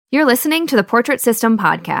You're listening to the Portrait System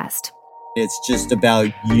podcast. It's just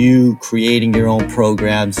about you creating your own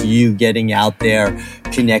programs, you getting out there,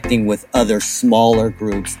 connecting with other smaller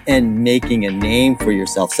groups and making a name for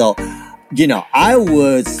yourself. So, I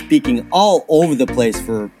was speaking all over the place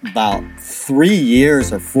for about 3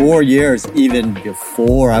 years or 4 years, even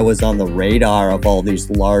before I was on the radar of all these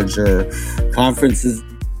larger conferences.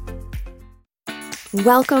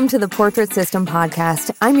 Welcome to the Portrait System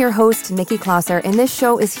podcast. I'm your host, Nikki Klosser, and this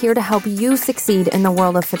show is here to help you succeed in the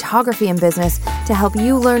world of photography and business, to help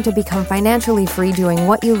you learn to become financially free doing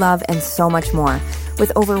what you love and so much more.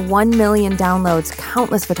 With over 1 million downloads,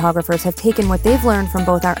 countless photographers have taken what they've learned from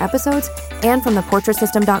both our episodes and from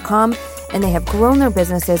theportraitsystem.com, and they have grown their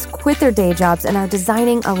businesses, quit their day jobs, and are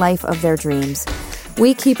designing a life of their dreams.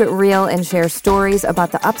 We keep it real and share stories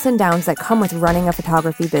about the ups and downs that come with running a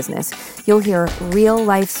photography business. You'll hear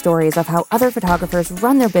real-life stories of how other photographers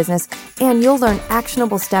run their business, and you'll learn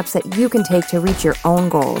actionable steps that you can take to reach your own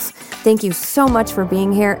goals. Thank you so much for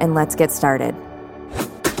being here, and let's get started.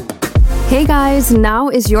 Hey guys, now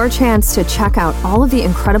is your chance to check out all of the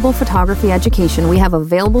incredible photography education we have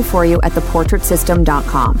available for you at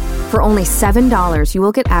theportraitsystem.com. For only $7, you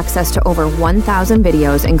will get access to over 1,000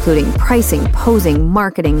 videos, including pricing, posing,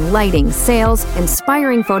 marketing, lighting, sales,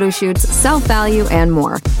 inspiring photo shoots, self-value, and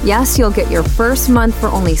more. Yes, you'll get your first month for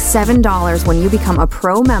only $7 when you become a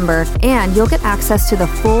pro member, and you'll get access to the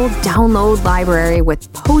full download library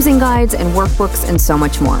with posing guides and workbooks and so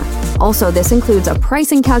much more. Also, this includes a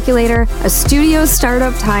pricing calculator, a studio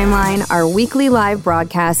startup timeline, our weekly live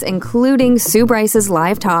broadcasts, including Sue Bryce's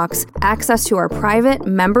live talks, access to our private,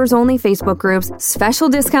 members-only Facebook groups, special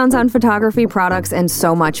discounts on photography products, and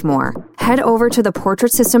so much more. Head over to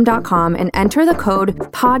theportraitsystem.com and enter the code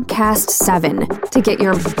PODCAST7 to get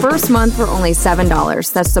your first month for only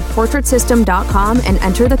 $7. That's theportraitsystem.com and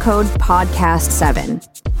enter the code PODCAST7.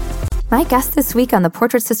 My guest this week on the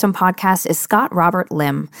Portrait System podcast is Scott Robert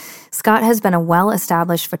Lim. Scott has been a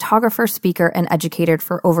well-established photographer, speaker, and educator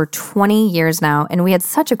for over 20 years now, and we had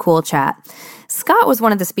such a cool chat. Scott was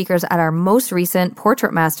one of the speakers at our most recent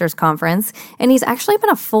Portrait Masters conference, and he's actually been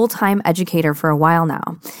a full-time educator for a while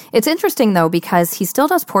now. It's interesting, though, because he still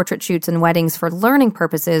does portrait shoots and weddings for learning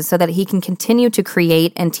purposes so that he can continue to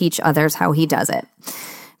create and teach others how he does it.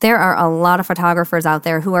 There are a lot of photographers out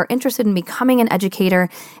there who are interested in becoming an educator,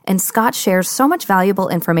 and Scott shares so much valuable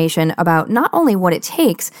information about not only what it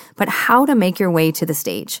takes, but how to make your way to the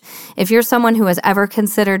stage. If you're someone who has ever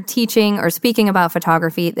considered teaching or speaking about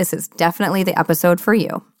photography, this is definitely the episode for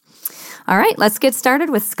you. All right, let's get started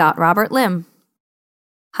with Scott Robert Lim.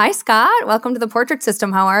 Hi, Scott. Welcome to the Portrait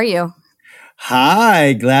System. How are you?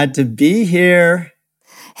 Hi, glad to be here.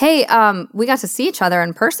 Hey, we got to see each other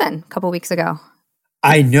in person a couple weeks ago.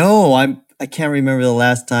 I know. I can't remember the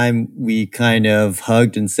last time we kind of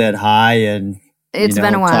hugged and said hi and it's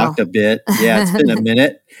been a while. Talked a bit. Yeah, it's been a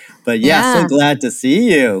minute. But so glad to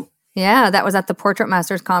see you. Yeah, that was at the Portrait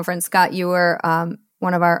Masters conference. Scott, you were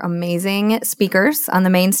one of our amazing speakers on the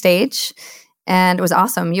main stage, and it was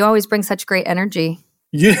awesome. You always bring such great energy.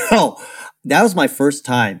 That was my first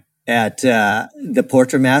time at the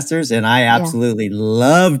Portrait Masters, and I absolutely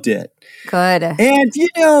loved it. Good. And,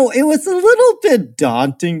 it was a little bit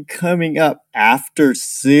daunting coming up after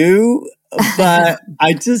Sue, but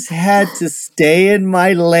I just had to stay in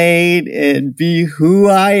my lane and be who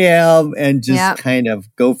I am and just kind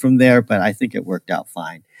of go from there. But I think it worked out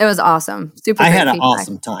fine. It was awesome. Super. I had an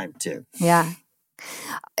awesome time too. Yeah.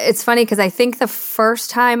 It's funny because I think the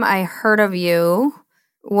first time I heard of you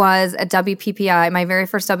was at WPPI, my very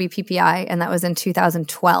first WPPI, and that was in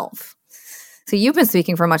 2012. So you've been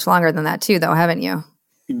speaking for much longer than that too, though, haven't you?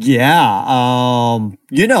 Yeah.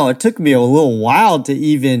 It took me a little while to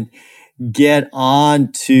even get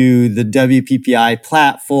onto the WPPI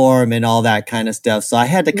platform and all that kind of stuff. So I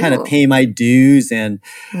had to kind of pay my dues and,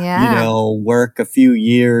 work a few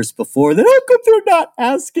years before that. How come they're not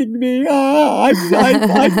asking me?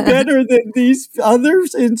 I'm better than these other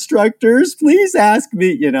instructors. Please ask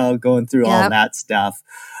me, going through all that stuff.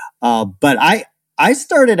 But I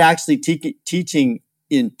started actually teaching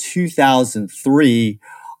in 2003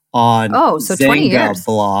 on so 20 years.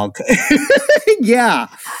 blog. Yeah.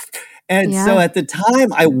 And so at the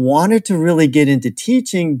time, I wanted to really get into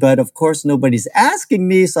teaching, but of course, nobody's asking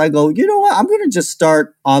me. So I go, you know what? I'm going to just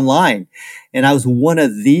start online. And I was one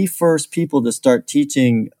of the first people to start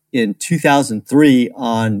teaching in 2003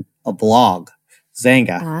 on a blog,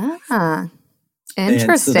 Zanga. Interesting.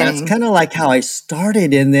 And so that's kind of like how I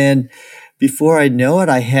started. And then before I know it,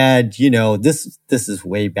 I had, this is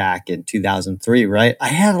way back in 2003, right? I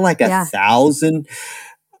had like 1,000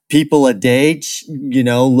 people a day,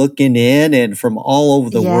 looking in and from all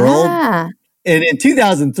over the world. And in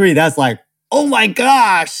 2003, that's like, oh my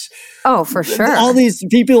gosh. Oh, for sure. All these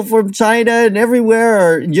people from China and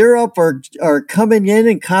everywhere, or Europe, are coming in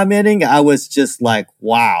and commenting. I was just like,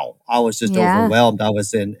 wow. I was just overwhelmed. I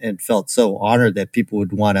was and felt so honored that people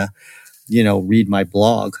would want to, read my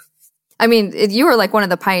blog. I mean, you were like one of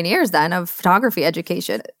the pioneers then of photography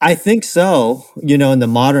education. I think so. In the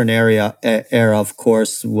modern era, of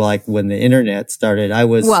course, like when the internet started, I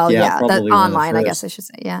was probably online, I guess I should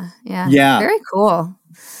say. Yeah. Very cool.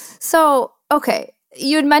 So, okay,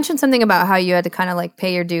 you had mentioned something about how you had to kind of like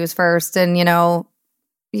pay your dues first, and you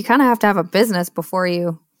kind of have to have a business before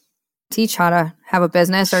you teach how to have a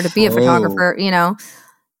business or to be a photographer.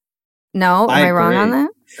 No, am I wrong on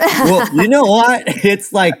that? Well, you know what?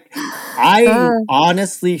 It's like, I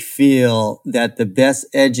honestly feel that the best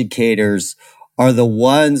educators are the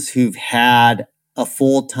ones who've had a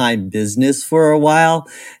full-time business for a while,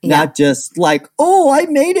 not just like, oh, I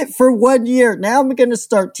made it for 1 year. Now I'm going to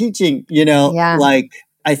start teaching, like,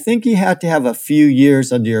 I think you have to have a few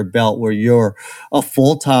years under your belt where you're a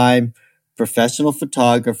full-time professional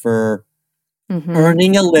photographer,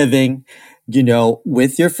 earning a living,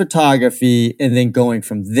 with your photography, and then going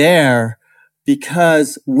from there.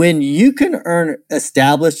 Because when you can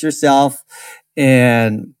establish yourself,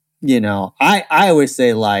 and, I always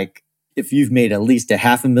say, like, if you've made at least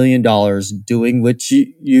 $500,000 doing what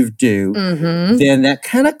you do, then that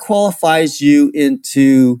kind of qualifies you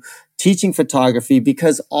into teaching photography,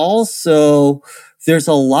 because also there's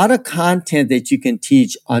a lot of content that you can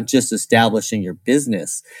teach on just establishing your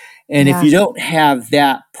business. And if you don't have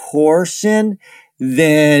that portion,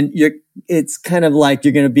 then it's kind of like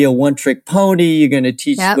you're going to be a one-trick pony. You're going to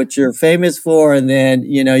teach what you're famous for, and then,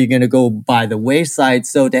 you're going to go by the wayside.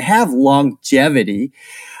 So to have longevity,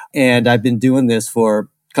 and I've been doing this for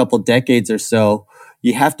a couple decades or so,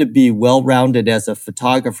 you have to be well-rounded as a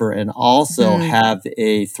photographer and also have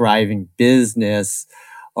a thriving business,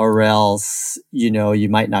 or else, you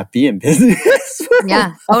might not be in business.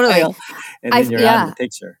 Totally. And then you're out of the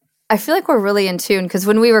picture. I feel like we're really in tune, because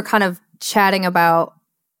when we were kind of chatting about,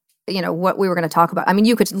 what we were going to talk about, I mean,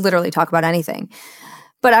 you could literally talk about anything,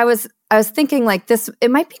 but I was thinking like this, it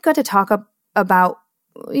might be good to talk about,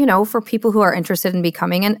 for people who are interested in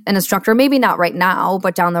becoming an instructor, maybe not right now,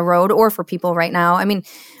 but down the road, or for people right now. I mean,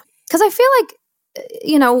 because I feel like,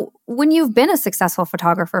 when you've been a successful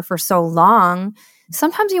photographer for so long,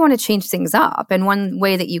 sometimes you want to change things up. And one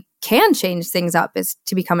way that you can change things up is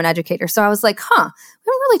to become an educator. So I was like, we haven't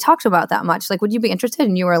really talked about that much. Like, would you be interested?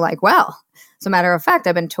 And you were like, well, as a matter of fact,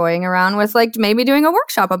 I've been toying around with like maybe doing a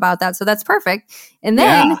workshop about that. So that's perfect. And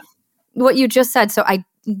then what you just said. So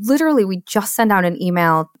we just sent out an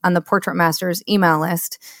email on the Portrait Masters email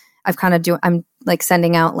list. I'm like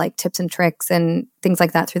sending out like tips and tricks and things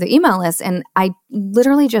like that through the email list. And I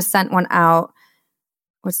literally just sent one out.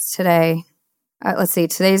 What's today? Let's see.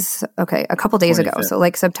 Today's a couple days 25th. Ago. So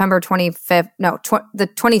like September 25th. No, the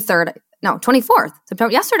 23rd. No, 24th.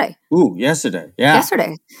 September. Yesterday. Ooh, yesterday. Yeah.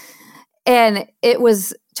 Yesterday. And it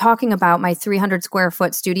was talking about my 300 square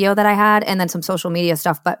foot studio that I had, and then some social media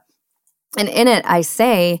stuff. And in it, I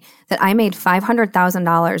say that I made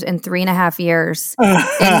 $500,000 in 3.5 years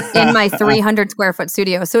in my 300 square foot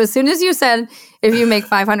studio. So as soon as you said, if you make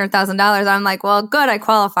 $500,000, I'm like, well, good, I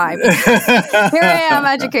qualify. Here I am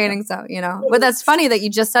educating. So, but that's funny that you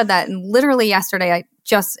just said that. And literally yesterday,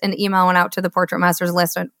 an email went out to the Portrait Masters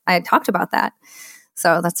list, and I had talked about that.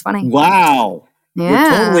 So that's funny. Wow. Yeah.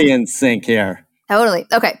 We're totally in sync here. Totally.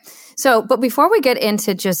 Okay. So, but before we get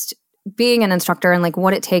into just being an instructor and like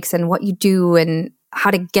what it takes and what you do and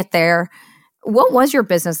how to get there, what was your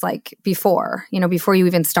business like before you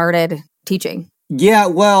even started teaching? Yeah,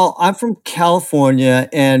 well, I'm from California,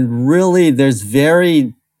 and really there's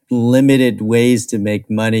very limited ways to make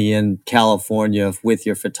money in California with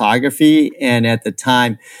your photography. And at the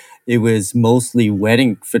time, it was mostly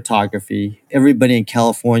wedding photography. Everybody in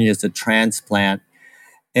California is a transplant.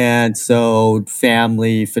 And so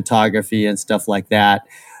family photography and stuff like that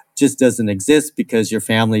just doesn't exist because your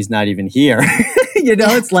family's not even here.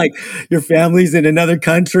 It's like your family's in another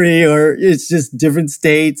country, or it's just different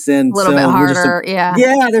states. And a little bit harder. Yeah,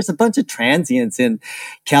 there's a bunch of transients in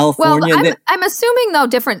California. Well, I'm assuming though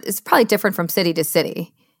it's probably different from city to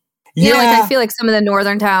city. I feel like some of the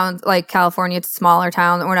northern towns, like California, it's a smaller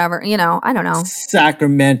town or whatever, I don't know.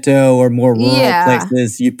 Sacramento or more rural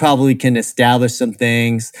places, you probably can establish some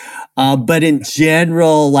things. But in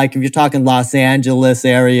general, like if you're talking Los Angeles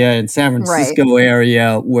area and San Francisco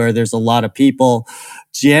area where there's a lot of people,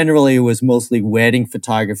 generally it was mostly wedding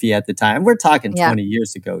photography at the time. We're talking 20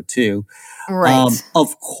 years ago too. Right.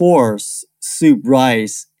 Of course, Sue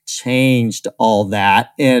Bryce changed all that.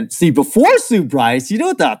 And see, before Sue Bryce, you know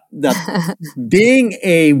what the being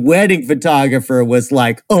a wedding photographer was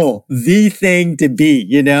like, oh, the thing to be,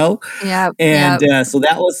 you know? Yep. And Yep. so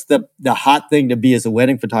that was the hot thing to be as a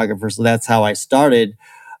wedding photographer. So that's how I started.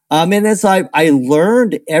 And then so I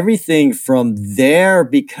learned everything from there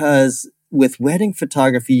because with wedding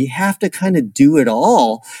photography, you have to kind of do it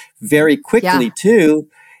all very quickly Yeah. too.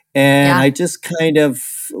 And Yeah. I just kind of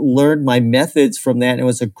learned my methods from that. And it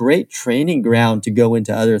was a great training ground to go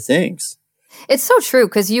into other things. It's so true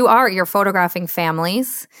because you're photographing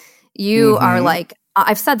families. You are Mm-hmm. like,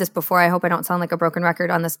 I've said this before. I hope I don't sound like a broken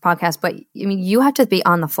record on this podcast, but I mean, you have to be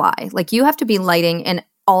on the fly. Like you have to be lighting in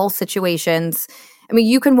all situations. I mean,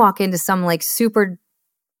 you can walk into some like super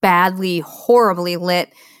badly, horribly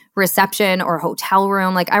lit reception or hotel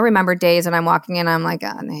room. Like I remember days when I'm walking in, I'm like,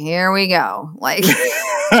 here we go. Like,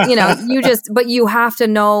 but you have to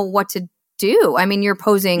know what to do. I mean, you're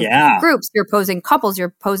posing Yeah. groups, you're posing couples,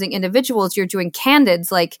 you're posing individuals, you're doing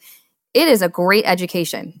candids. Like it is a great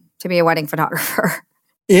education to be a wedding photographer.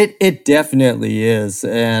 It definitely is.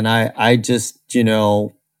 And I just,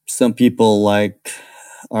 some people like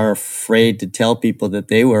are afraid to tell people that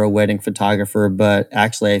they were a wedding photographer, but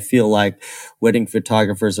actually I feel like wedding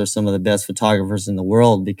photographers are some of the best photographers in the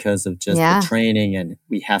world because of just the training, and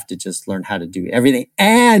we have to just learn how to do everything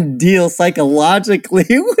and deal psychologically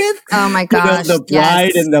with oh my gosh, the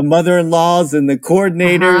bride and the mother-in-laws and the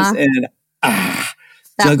coordinators and that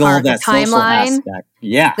juggle all part, that the social timeline. aspect.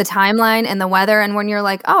 Yeah. The timeline and the weather. And when you're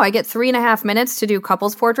like, oh, I get 3.5 minutes to do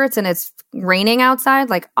couples portraits and it's raining outside,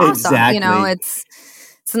 like awesome. Exactly.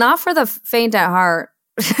 It's not for the faint at heart.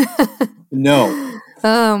 No.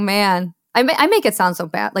 Oh man. I make it sound so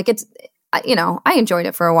bad. Like I enjoyed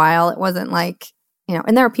it for a while. It wasn't like,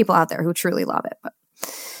 and there are people out there who truly love it. But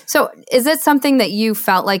so is it something that you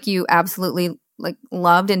felt like you absolutely like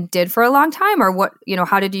loved and did for a long time, or what,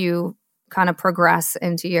 how did you kind of progress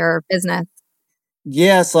into your business?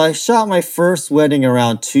 Yeah, so I shot my first wedding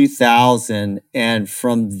around 2000. And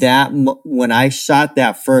from that, when I shot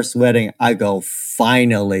that first wedding, I go,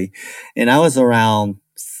 finally. And I was around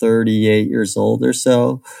 38 years old or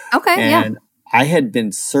so. Okay, and I had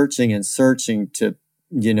been searching and searching to,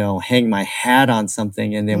 hang my hat on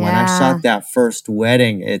something. And then when I shot that first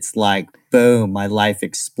wedding, it's like, boom, my life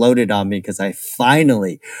exploded on me because I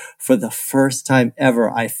finally, for the first time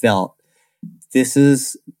ever, I felt this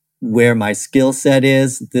is where my skill set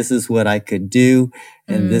is. This is what I could do.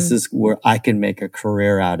 And this is where I can make a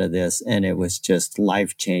career out of this. And it was just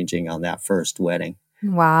life-changing on that first wedding.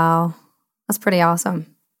 Wow. That's pretty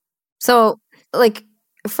awesome. So like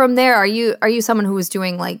from there, are you someone who was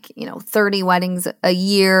doing like, 30 weddings a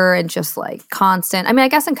year and just like constant? I mean, I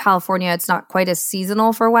guess in California, it's not quite as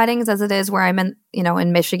seasonal for weddings as it is where I'm in,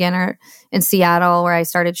 in Michigan or in Seattle where I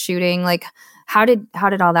started shooting. Like, how did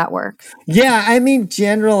all that work? Yeah, I mean,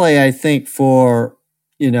 generally, I think for,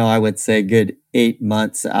 I would say good 8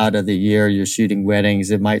 months out of the year, you're shooting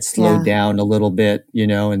weddings. It might slow down a little bit,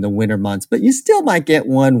 in the winter months, but you still might get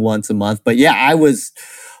one once a month. But yeah, I was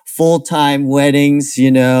full-time weddings,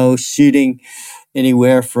 shooting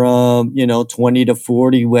anywhere from, 20 to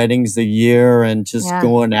 40 weddings a year and just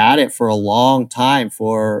going at it for a long time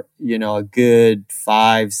for, a good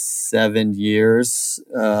 5-7 years,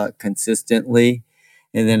 consistently.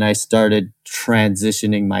 And then I started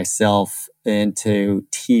transitioning myself into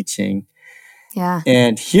teaching. Yeah.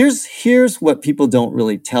 And here's what people don't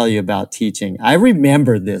really tell you about teaching. I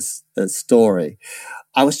remember this story.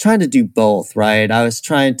 I was trying to do both, right? I was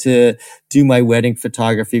trying to do my wedding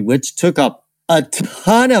photography, which took up a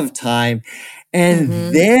ton of time,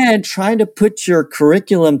 and then trying to put your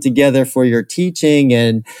curriculum together for your teaching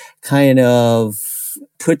and kind of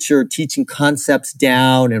put your teaching concepts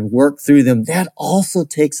down and work through them. That also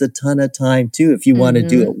takes a ton of time too, if you want to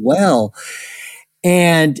do it well.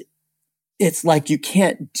 And it's like you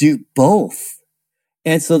can't do both.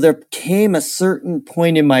 And so there came a certain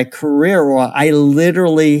point in my career where I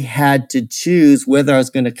literally had to choose whether I was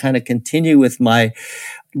going to kind of continue with my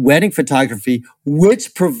wedding photography,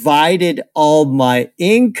 which provided all my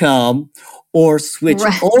income, or switch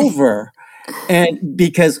over. And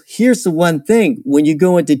because here's the one thing, when you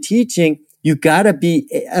go into teaching, you got to be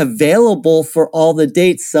available for all the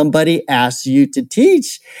dates somebody asks you to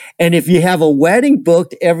teach. And if you have a wedding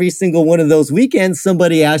booked every single one of those weekends,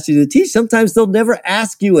 somebody asks you to teach, sometimes they'll never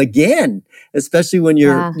ask you again, especially when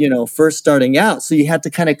you're, first starting out. So you have to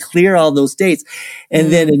kind of clear all those dates.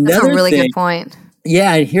 And then another That's a really thing, good point.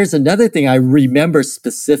 Yeah. And here's another thing. I remember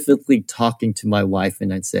specifically talking to my wife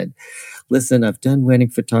and I said, listen, I've done wedding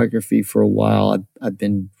photography for a while. I've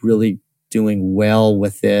been really doing well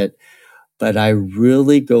with it, but I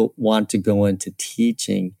really want to go into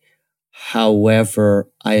teaching. However,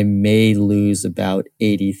 I may lose about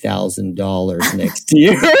 $80,000 next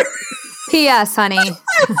year. P.S., honey.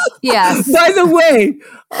 Yes. By the way,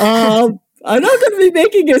 I'm not going to be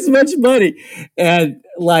making as much money. And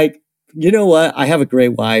like, you know what? I have a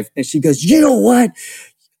great wife. And she goes, you know what?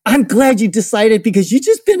 I'm glad you decided because you've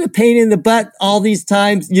just been a pain in the butt all these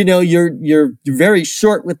times. You know, you're very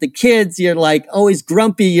short with the kids. You're like always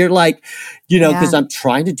grumpy. You're like, you know, because I'm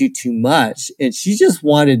trying to do too much. And she just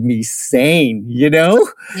wanted me sane, you know?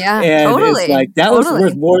 Yeah, and totally. It's like, that was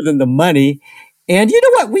worth more than the money. And you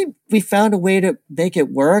know what? We found a way to make it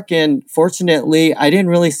work. And fortunately, I didn't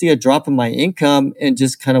really see a drop in my income and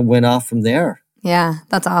just kind of went off from there. Yeah,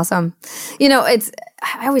 that's awesome. You know, I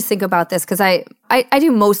always think about this because I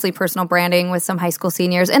do mostly personal branding with some high school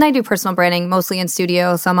seniors, and I do personal branding mostly in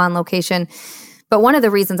studio, some on location. But one of the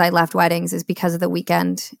reasons I left weddings is because of the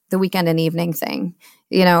weekend and evening thing.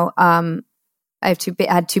 You know, I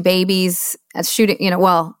had two babies. Shooting, you know,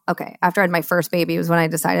 well, okay. After I had my first baby was when I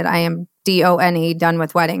decided I am done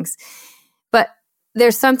with weddings. But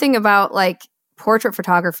there's something about like portrait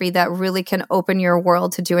photography that really can open your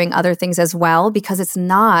world to doing other things as well, because it's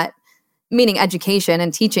not, meaning education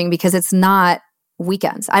and teaching, because it's not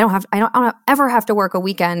weekends. I don't ever have to work a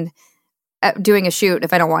weekend doing a shoot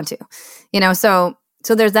if I don't want to, you know? So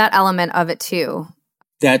there's that element of it too.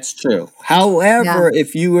 That's true. However,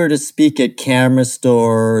 if you were to speak at camera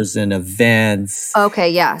stores and events, and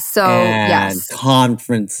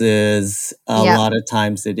conferences, a lot of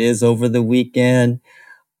times it is over the weekend.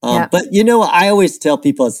 But you know, I always tell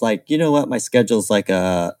people, it's like, you know what, my schedule's like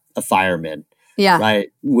a fireman,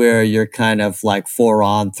 right? Where you're kind of like 4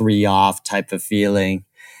 on, 3 off type of feeling.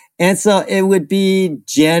 And so it would be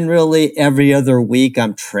generally every other week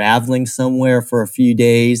I'm traveling somewhere for a few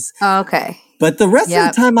days. Okay. But the rest of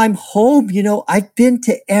the time I'm home, you know, I've been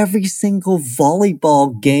to every single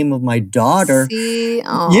volleyball game of my daughter, you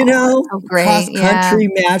know, cross country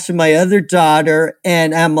match with my other daughter.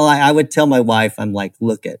 And I'm like, I would tell my wife, I'm like,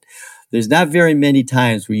 look there's not very many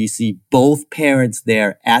times where you see both parents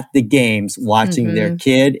there at the games watching their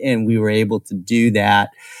kid. And we were able to do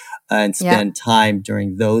that and spend time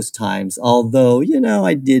during those times. Although, you know,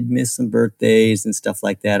 I did miss some birthdays and stuff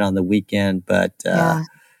like that on the weekend, but,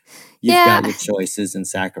 you've got your choices and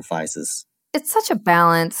sacrifices. It's such a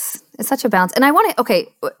balance. And I want to,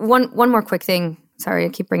 one more quick thing. Sorry, I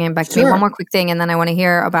keep bringing it back to me. One more quick thing, and then I want to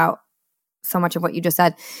hear about so much of what you just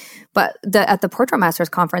said. But at the Portrait Masters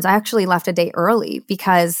Conference, I actually left a day early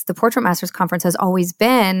because the Portrait Masters Conference has always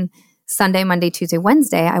been Sunday, Monday, Tuesday,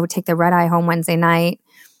 Wednesday. I would take the red eye home Wednesday night.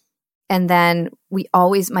 And then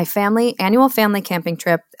my annual family camping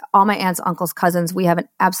trip, all my aunts, uncles, cousins, we have an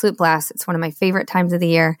absolute blast. It's one of my favorite times of the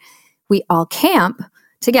year. We all camp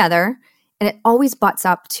together, and it always butts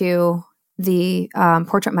up to the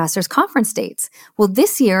Portrait Masters Conference dates. Well,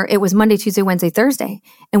 this year it was Monday, Tuesday, Wednesday, Thursday,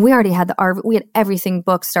 and we already had we had everything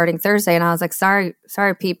booked starting Thursday. And I was like, sorry,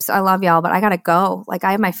 peeps, I love y'all, but I gotta go. Like,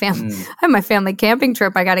 I have my family camping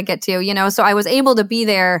trip I gotta get to, you know. So I was able to be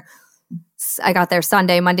there. I got there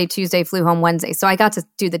Sunday, Monday, Tuesday, flew home Wednesday, so I got to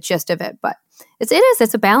do the gist of it. But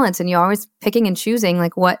it's a balance, and you're always picking and choosing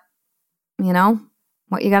like what you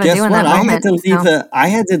got to do in that moment. I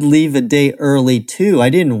had to leave a day early too. I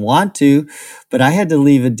didn't want to, but I had to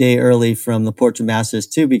leave a day early from the Portrait Masters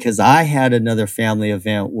too, because I had another family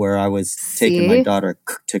event where I was taking my daughter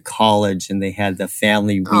to college, and they had the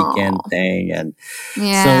family weekend thing. And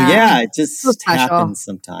it just happens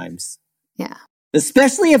sometimes. Yeah.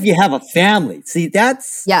 Especially if you have a family. See,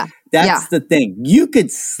 that's the thing. You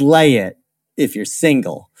could slay it if you're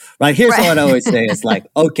single, right? Here's what I always say. It's like,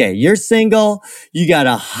 okay, you're single, you got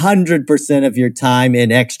 100% of your time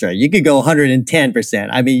in extra. You could go 110%.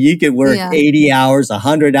 I mean, you could work 80 hours,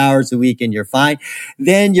 100 hours a week, and you're fine.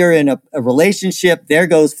 Then you're in a relationship. There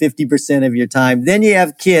goes 50% of your time. Then you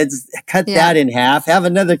have kids, cut that in half, have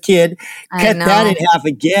another kid, cut that in half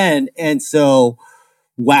again. And so,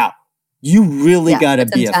 wow, you really got to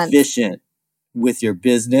be efficient with your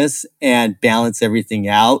business and balance everything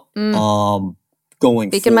out going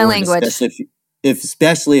Speaking forward, my language.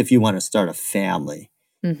 especially if you want to start a family.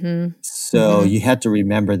 So you have to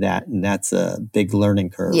remember that, and that's a big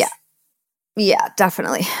learning curve. Yeah,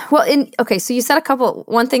 definitely. Well, so you said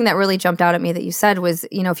one thing that really jumped out at me that you said was,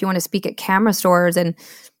 you know, if you want to speak at camera stores and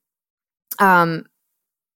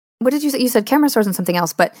what did you say? You said camera stores and something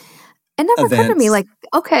else, but it never occurred to me like,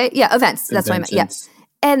 events. That's what I meant. Yeah.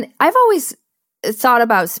 And I've always thought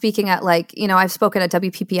about speaking at, like, you know, I've spoken at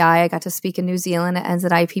WPPI. I got to speak in New Zealand at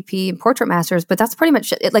NZIPP and Portrait Masters, but that's pretty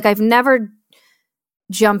much it. Like, I've never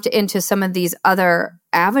jumped into some of these other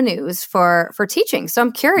avenues for teaching. So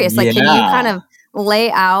I'm curious, like, can you kind of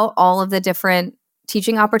lay out all of the different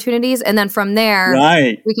teaching opportunities? And then from there,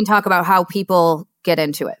 we can talk about how people get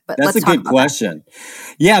into it. But that's let's a talk good about question.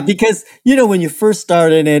 Yeah, because, when you first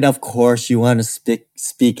started it, of course, you want to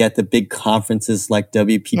speak at the big conferences like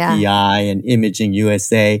WPPI and Imaging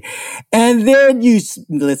USA. And then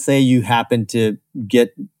let's say you happen to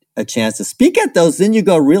get a chance to speak at those, then you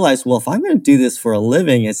go realize, well, if I'm going to do this for a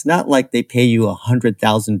living, it's not like they pay you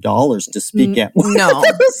 $100,000 to speak at one. No.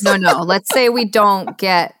 Let's say we don't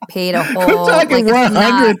get paid a whole. I'm talking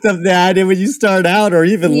 1/100th of that, and when you start out, or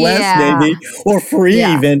even less, maybe, or free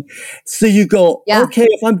even. So you go, okay,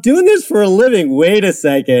 if I'm doing this for a living, wait a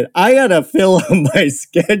second, I got to fill up my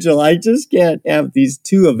schedule. I just can't have these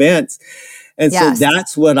 2 events. And so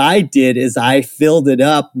that's what I did, is I filled it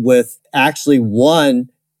up with actually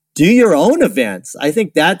do your own events. I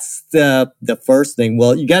think that's the first thing.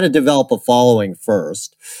 Well, you got to develop a following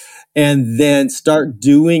first, and then start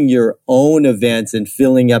doing your own events and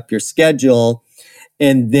filling up your schedule.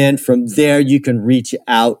 And then from there, you can reach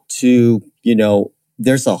out to,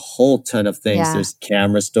 there's a whole ton of things. Yeah. There's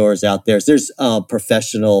camera stores out there. There's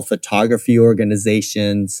professional photography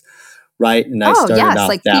organizations, right? And I started out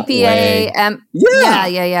like that PPA. way.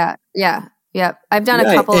 Yeah. I've done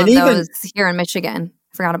a couple of those here in Michigan.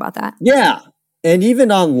 Forgot about that. Yeah. And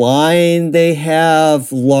even online, they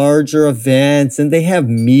have larger events and they have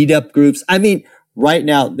meetup groups. I mean, right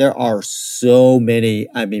now, there are so many.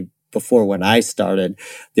 I mean, before when I started,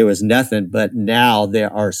 there was nothing. But now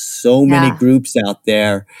there are so many groups out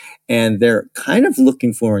there, and they're kind of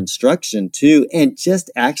looking for instruction too. And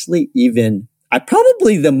just actually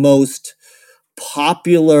probably the most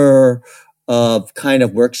popular of kind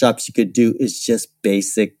of workshops you could do is just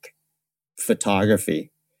basic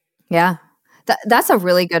photography. Yeah. That's a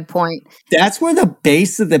really good point. That's where the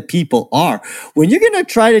base of the people are. When you're going to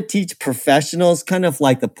try to teach professionals, kind of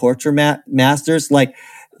like the portrait masters, like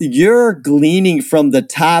you're gleaning from the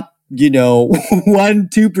top,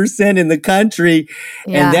 1-2% in the country.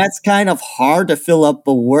 Yeah. And that's kind of hard to fill up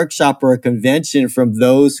a workshop or a convention from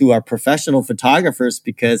those who are professional photographers,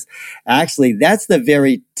 because actually that's the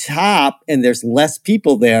very top and there's less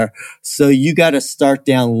people there. So you got to start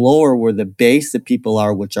down lower where the base of people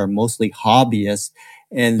are, which are mostly hobbyists.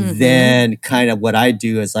 And then kind of what I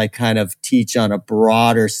do is I kind of teach on a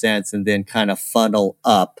broader sense and then kind of funnel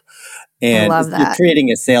up. And you're creating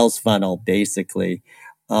a sales funnel, basically.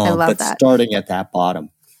 Starting at that bottom.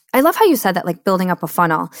 I love how you said that, like building up a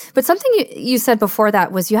funnel. But something you said before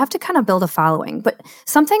that was you have to kind of build a following. But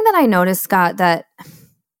something that I noticed, Scott, and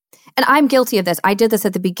I'm guilty of this. I did this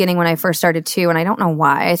at the beginning when I first started too, and I don't know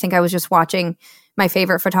why. I think I was just watching my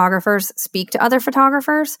favorite photographers speak to other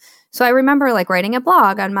photographers. So I remember like writing a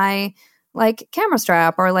blog on my like camera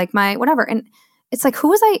strap or like my whatever. And it's like,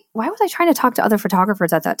 why was I trying to talk to other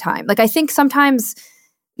photographers at that time? Like, I think sometimes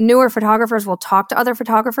newer photographers will talk to other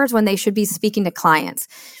photographers when they should be speaking to clients.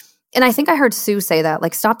 And I think I heard Sue say that,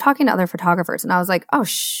 like, stop talking to other photographers. And I was like, oh,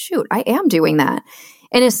 shoot, I am doing that.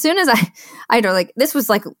 And as soon as this was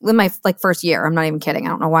like in my like first year, I'm not even kidding. I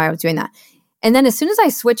don't know why I was doing that. And then as soon as I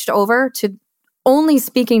switched over to only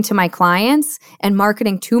speaking to my clients and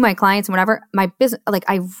marketing to my clients and whatever, my business,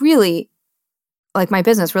 my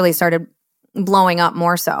business really started blowing up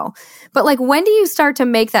more so. But like, when do you start to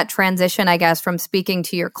make that transition, I guess, from speaking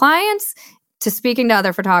to your clients to speaking to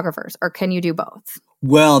other photographers? Or can you do both?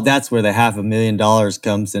 Well, that's where the $500,000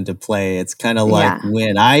 comes into play. It's kind of like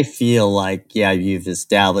when I feel like, you've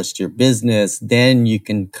established your business, then you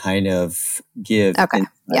can kind of give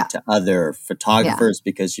insight to other photographers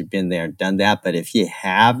because you've been there and done that. But if you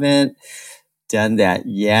haven't done that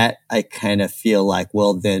yet, I kind of feel like,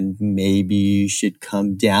 well, then maybe you should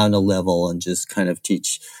come down a level and just kind of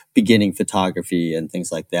teach beginning photography and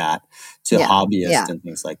things like that to hobbyists and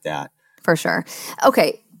things like that. For sure.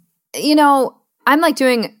 Okay. I'm like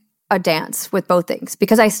doing a dance with both things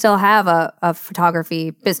because I still have a photography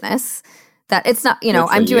business that it's not,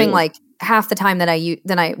 I'm doing like half the time what I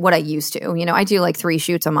used to. I do like 3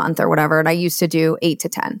 shoots a month or whatever, and I used to do 8 to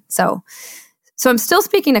 10. So I'm still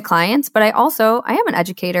speaking to clients, but I am an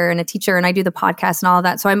educator and a teacher, and I do the podcast and all of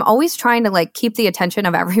that. So I'm always trying to like keep the attention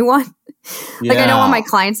of everyone. Like, I don't want my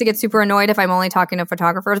clients to get super annoyed if I'm only talking to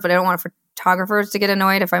photographers, but I don't want photographers to get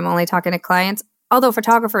annoyed if I'm only talking to clients. Although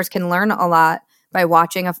photographers can learn a lot by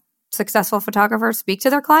watching a successful photographer speak to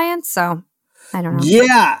their clients. So I don't know.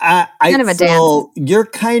 Yeah. So you're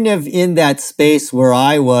kind of in that space where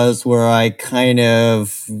I was, where I kind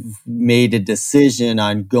of made a decision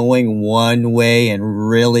on going one way and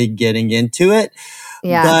really getting into it.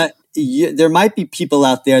 Yeah. But there might be people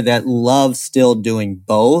out there that love still doing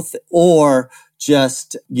both, or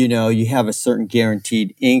just, you have a certain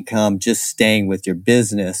guaranteed income just staying with your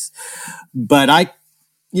business. But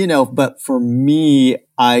but for me,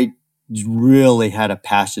 I really had a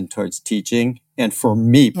passion towards teaching. And for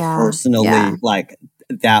me personally, like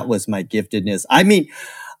that was my giftedness. I mean,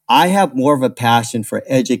 I have more of a passion for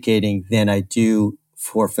educating than I do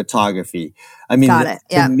for photography. I mean,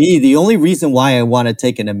 to me, the only reason why I want to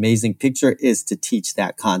take an amazing picture is to teach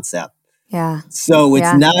that concept. Yeah. So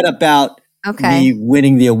it's not about me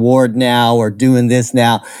winning the award now or doing this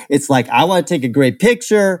now. It's like, I want to take a great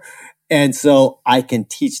picture. And so I can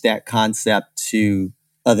teach that concept to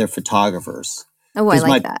other photographers. Oh, I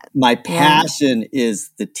like that. My passion is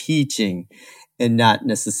the teaching and not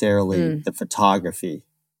necessarily the photography.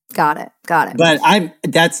 Got it. But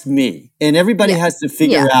that's me. And everybody has to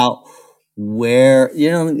figure out where,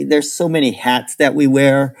 there's so many hats that we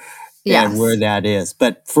wear and where that is.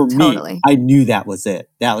 But for me, I knew that was it.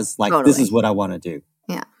 That was like, this is what I want to do.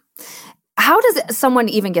 Yeah. How does someone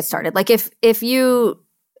even get started? Like if you,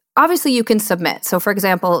 obviously you can submit. So for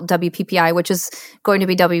example, WPPI, which is going to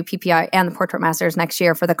be WPPI and the Portrait Masters next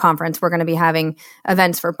year for the conference, we're going to be having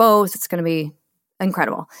events for both. It's going to be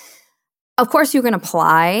incredible. Of course you can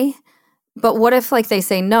apply, but what if like they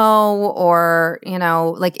say no, or,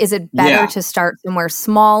 like, is it better to start somewhere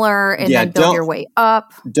smaller and then build your way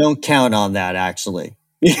up? Don't count on that, actually,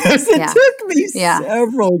 because it took me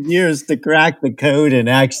several years to crack the code and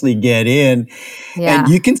actually get in. And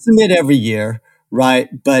you can submit every year, right?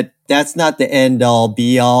 But that's not the end all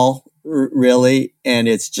be all, really. And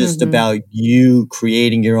it's just about you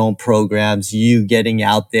creating your own programs, you getting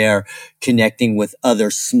out there, connecting with other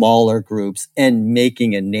smaller groups and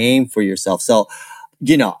making a name for yourself. So,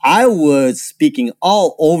 I was speaking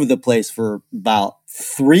all over the place for about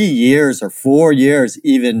 3 years or 4 years,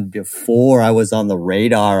 even before I was on the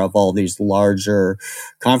radar of all these larger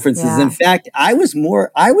conferences. Yeah. In fact, I was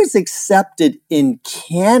accepted in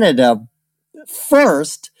Canada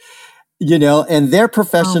first, and their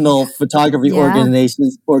professional photography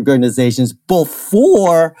organizations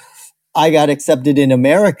before I got accepted in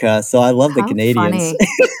America. So I love the Canadians.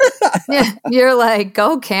 Yeah, you're like,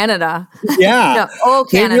 go Canada. Yeah.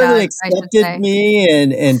 Canada. They really accepted me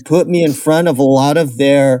and put me in front of a lot of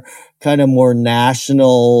their kind of more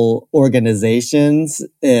national organizations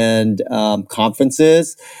and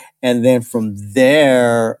conferences. And then from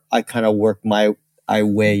there, I kind of worked my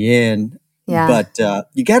way in. Yeah. But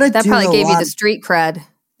you got to do that probably gave you the street cred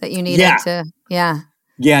that you needed to,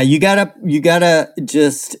 Yeah, you gotta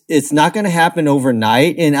just, it's not going to happen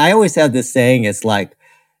overnight. And I always have this saying, it's like,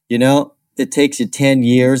 it takes you 10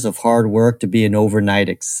 years of hard work to be an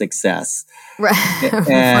overnight success. Right.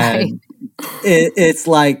 And it's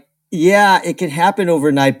like, it can happen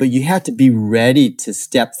overnight, but you have to be ready to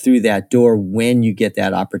step through that door when you get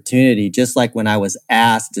that opportunity. Just like when I was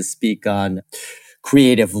asked to speak on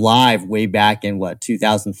Creative Live way back in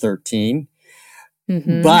 2013.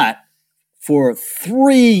 But for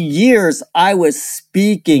 3 years, I was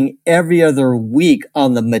speaking every other week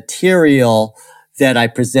on the material that I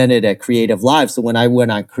presented at Creative Live. So when I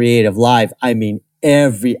went on Creative Live, I mean,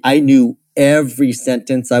 I knew every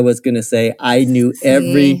sentence I was going to say. I knew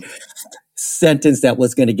every sentence that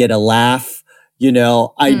was going to get a laugh.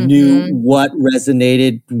 I knew what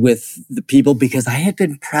resonated with the people because I had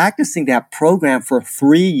been practicing that program for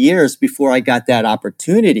 3 years before I got that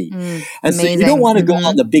opportunity. And amazing. So you don't want to go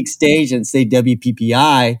on the big stage and say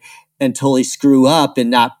WPPI and totally screw up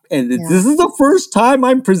this is the first time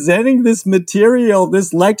I'm presenting this material,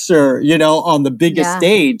 this lecture, on the biggest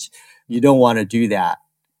stage. You don't want to do that.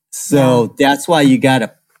 So that's why you got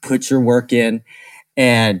to put your work in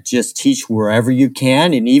and just teach wherever you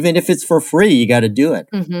can. And even if it's for free, you got to do it.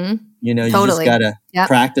 You just got to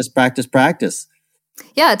practice.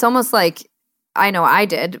 Yeah. It's almost like, I know I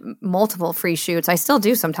did multiple free shoots. I still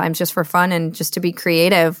do sometimes just for fun and just to be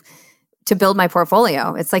creative to build my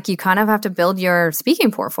portfolio. It's like you kind of have to build your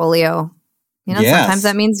speaking portfolio. Sometimes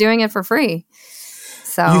that means doing it for free.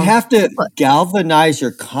 So you have to galvanize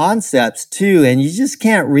your concepts too. And you just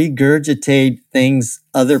can't regurgitate things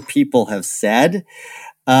other people have said.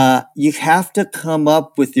 You have to come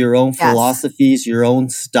up with your own philosophies, your own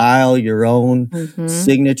style, your own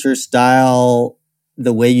signature style,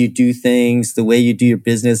 the way you do things, the way you do your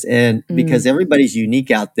business. And because everybody's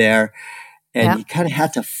unique out there and you kind of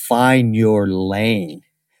have to find your lane.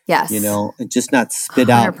 Yes. And just not spit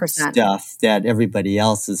 100%. Out stuff that everybody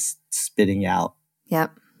else is spitting out.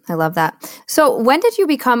 Yep. I love that. So when did you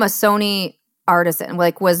become a Sony artisan?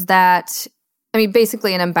 Like, was that,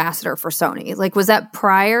 basically an ambassador for Sony? Like, was that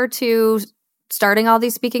prior to starting all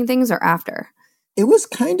these speaking things or after? It was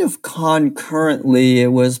kind of concurrently.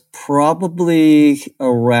 It was probably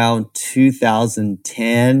around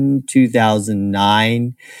 2010,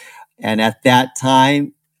 2009. And at that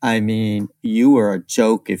time, I mean, you were a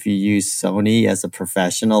joke if you used Sony as a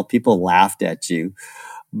professional. People laughed at you.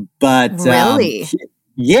 But really?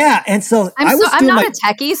 yeah. And so I'm not a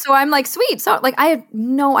techie, so I'm like, sweet. So like I had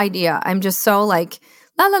no idea. I'm just so like,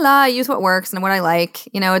 la la la, I use what works and what I like.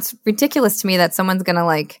 It's ridiculous to me that someone's gonna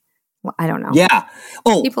like, well, I don't know. Yeah.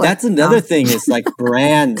 Oh, that's another thing is like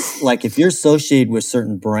brands, like if you're associated with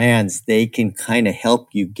certain brands, they can kind of help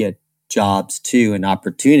you get jobs too and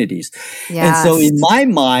opportunities. Yes. And so in my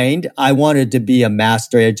mind, I wanted to be a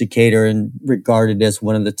master educator and regarded as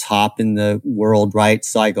one of the top in the world, right?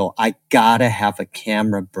 So I go, I gotta have a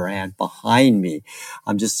camera brand behind me.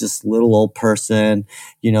 I'm just this little old person,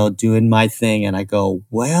 doing my thing. And I go,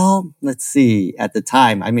 well, let's see. At the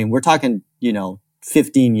time, I mean, we're talking,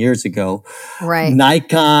 15 years ago, right?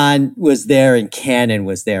 Nikon was there and Canon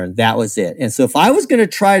was there, and that was it. And so if I was going to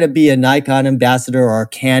try to be a Nikon ambassador or a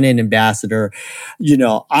Canon ambassador,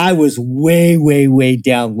 I was way, way, way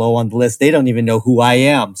down low on the list. They don't even know who I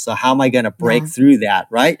am. So how am I going to break through that,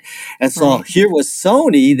 right? And so here was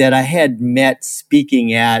Sony that I had met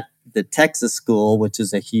speaking at the Texas School, which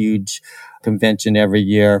is a huge convention every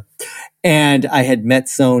year. And I had met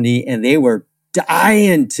Sony and they were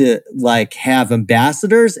dying to like have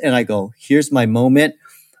ambassadors. And I go, here's my moment.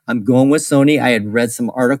 I'm going with Sony. I had read some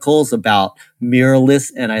articles about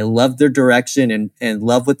mirrorless and I love their direction and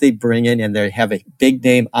love what they bring in and they have a big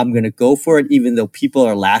name. I'm going to go for it, even though people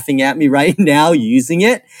are laughing at me right now using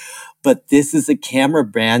it. But this is a camera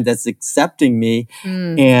brand that's accepting me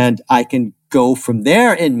and I can go from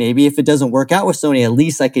there. And maybe if it doesn't work out with Sony, at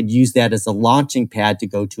least I could use that as a launching pad to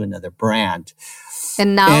go to another brand.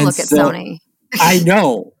 And now look at Sony. I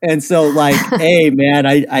know. And so like, hey man,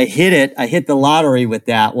 I hit it. I hit the lottery with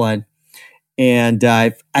that one. And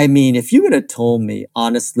I mean, if you would have told me,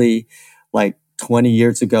 honestly, like 20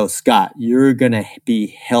 years ago, Scott, you're going to be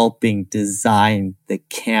helping design the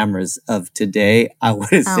cameras of today, I would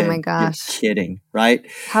have said, oh my gosh, you're kidding, right?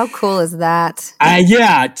 How cool is that?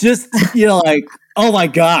 Yeah, just, like, oh my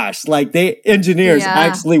gosh, like engineers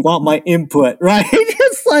actually want my input, right?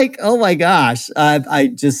 It's like, oh my gosh,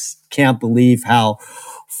 I just can't believe how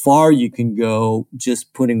far you can go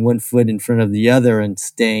just putting one foot in front of the other and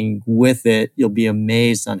staying with it. You'll be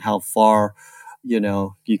amazed on how far, you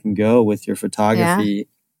can go with your photography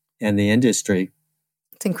and the industry.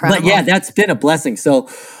 It's incredible. But yeah, that's been a blessing. So,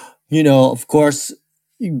 of course,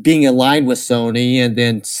 being aligned with Sony and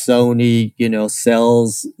then Sony,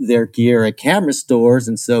 sells their gear at camera stores.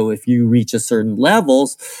 And so if you reach a certain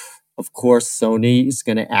levels, of course, Sony is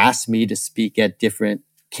going to ask me to speak at different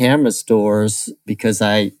camera stores because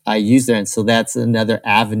I use there. And so that's another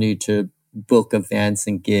avenue to book events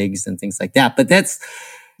and gigs and things like that. But that's,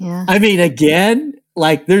 I mean, again,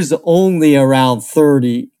 like there's only around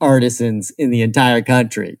 30 artisans in the entire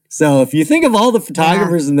country. So if you think of all the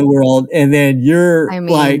photographers in the world and then you're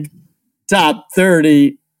like top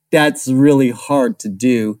 30, that's really hard to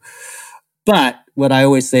do. But what I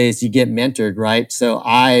always say is you get mentored, right? So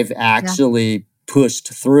I've actually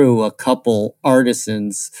pushed through a couple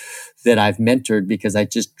artisans that I've mentored because I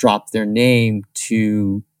just dropped their name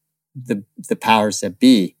to the powers that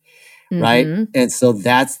be. Right. And so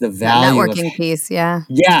that's the value networking piece. Yeah.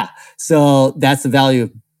 Yeah. So that's the value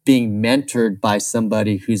of being mentored by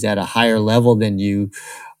somebody who's at a higher level than you.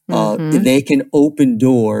 They can open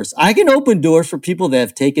doors. I can open doors for people that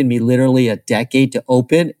have taken me literally a decade to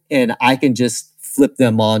open, and I can just flip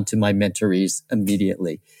them on to my mentorees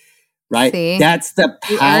immediately. Right. See? That's the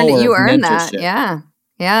power you of earned mentorship. That. Yeah.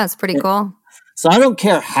 Yeah. It's pretty cool. So I don't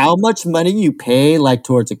care how much money you pay, like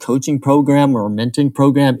towards a coaching program or a mentoring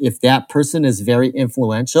program, if that person is very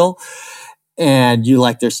influential and you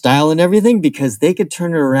like their style and everything, because they could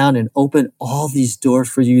turn it around and open all these doors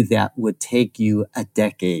for you that would take you a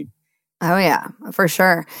decade. Oh yeah, for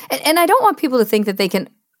sure. And I don't want people to think that they can,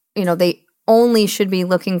 they only should be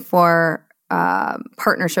looking for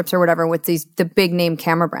partnerships or whatever with the big name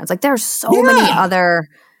camera brands. Like there are so many other.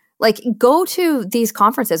 Like, go to these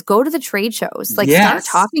conferences, go to the trade shows, like start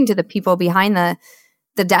talking to the people behind the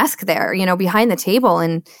desk there, behind the table.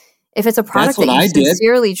 And if it's a product that you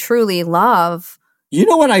sincerely, truly love. You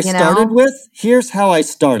know what I started with? Here's how I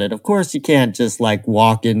started. Of course, you can't just like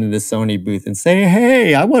walk into the Sony booth and say,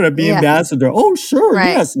 hey, I want to be ambassador. Oh, sure. Right.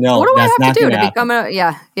 Yes. No, what do that's I have not to do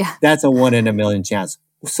to become That's a 1 in a million chance.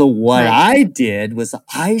 So what I did was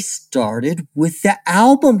I started with the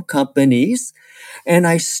album companies. And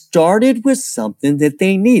I started with something that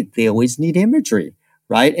they need. They always need imagery,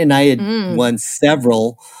 right? And I had Mm. won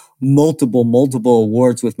multiple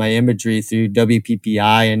awards with my imagery through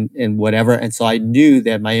WPPI and whatever. And so I knew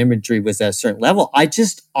that my imagery was at a certain level. I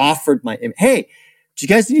just offered hey, do you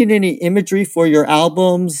guys need any imagery for your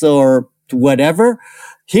albums or whatever?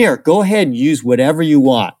 Here, go ahead and use whatever you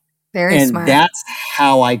want. Very And smart. that's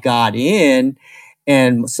how I got in.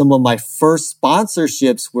 And some of my first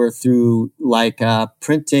sponsorships were through like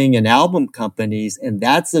printing and album companies. And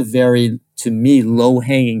that's a very, to me, low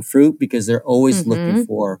hanging fruit because they're always looking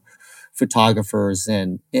for photographers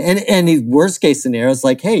and the worst case scenario is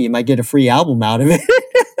like, hey, you might get a free album out of it.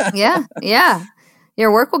 Yeah. Yeah.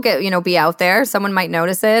 Your work will get, be out there. Someone might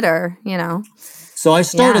notice it or. So I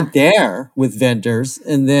started there with vendors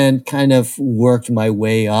and then kind of worked my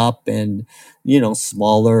way up and,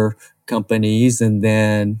 smaller companies. And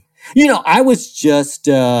then, I was just,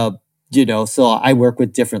 so I work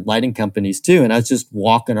with different lighting companies too. And I was just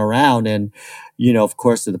walking around and, of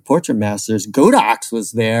course, the Portrait Masters, Godox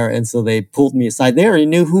was there. And so they pulled me aside. They already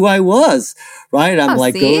knew who I was, right? I'm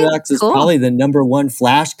like, see? Godox is probably the number one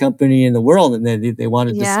flash company in the world. And then they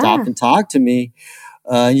wanted to stop and talk to me.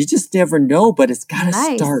 You just never know, but it's got to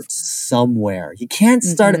start somewhere. You can't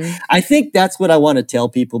start. I think that's what I want to tell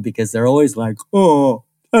people because they're always like, oh,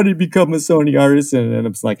 how do you become a Sony artist? And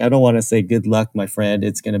I'm like, I don't want to say good luck, my friend.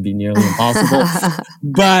 It's going to be nearly impossible.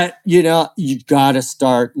 But, you got to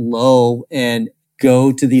start low and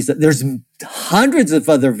go to these. There's hundreds of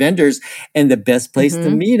other vendors. And the best place to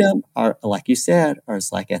meet them are, like you said, are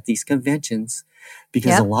like at these conventions.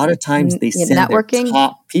 Because a lot of times they send their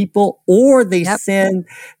top people or they send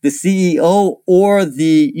the CEO or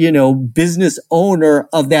the, business owner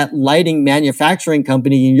of that lighting manufacturing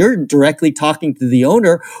company and you're directly talking to the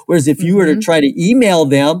owner. Whereas if you were to try to email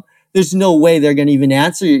them, there's no way they're going to even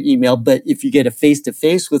answer your email. But if you get a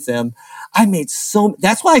face-to-face with them,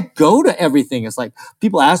 that's why I go to everything. It's like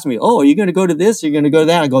people ask me, oh, are you going to go to this? Are you going to go to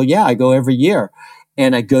that? I go, yeah, I go every year.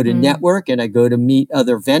 And I go to network and I go to meet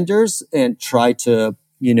other vendors and try to,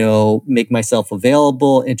 make myself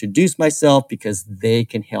available, introduce myself because they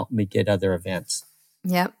can help me get other events.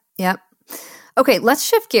 Yep. Okay, let's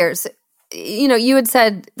shift gears. You had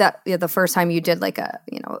said that the first time you did like a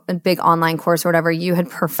big online course or whatever, you had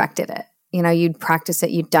perfected it. You'd practiced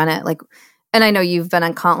it, you'd done it. And I know you've been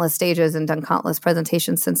on countless stages and done countless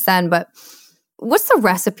presentations since then, but what's the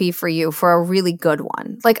recipe for you for a really good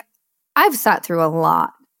one? Like, I've sat through a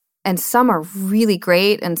lot and some are really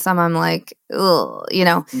great and some I'm like, ugh,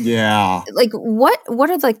 Yeah. Like what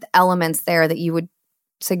are like the elements there that you would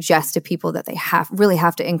suggest to people that they really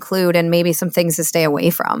have to include and maybe some things to stay away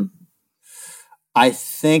from? I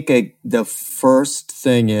think the first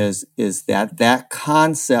thing is that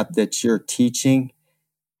concept that you're teaching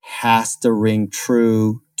has to ring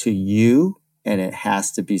true to you and it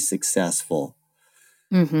has to be successful.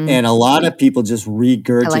 And a lot of people just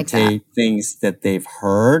regurgitate things that they've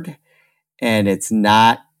heard and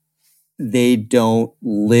they don't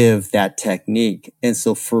live that technique. And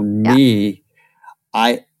so for me,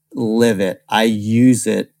 I live it, I use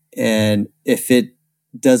it. And if it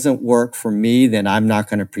doesn't work for me, then I'm not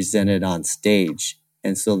going to present it on stage.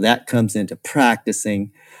 And so that comes into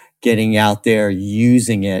practicing, getting out there,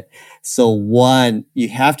 using it. So one, you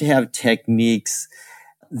have to have techniques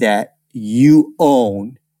that you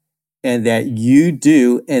own and that you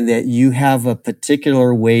do and that you have a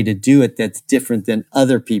particular way to do it that's different than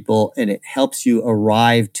other people. And it helps you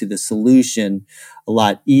arrive to the solution a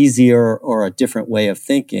lot easier or a different way of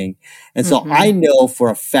thinking. And so I know for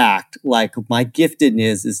a fact, like my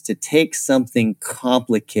giftedness is to take something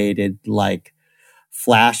complicated like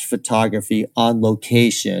flash photography on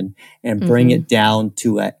location and bring it down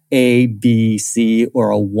to a B, C, or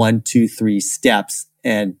a 1, 2, 3 steps.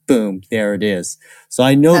 And boom, there it is. So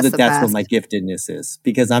I know that's what my giftedness is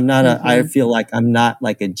because I'm not I feel like I'm not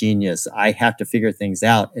like a genius. I have to figure things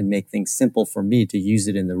out and make things simple for me to use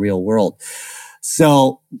it in the real world.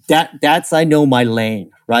 So that's, I know my lane,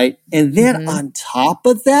 right? And then on top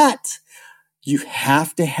of that, you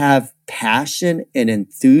have to have passion and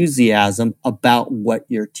enthusiasm about what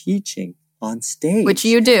you're teaching on stage. Which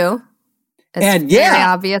you do. It's very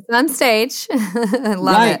obvious on stage. I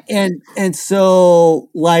love it. And so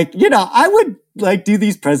like, I would like do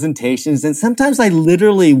these presentations and sometimes I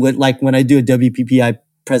literally would like when I do a WPPI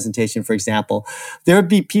presentation, for example, there would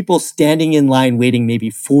be people standing in line waiting maybe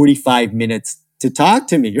 45 minutes to talk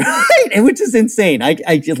to me, right? Which is insane.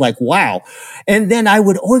 I just like, wow. And then I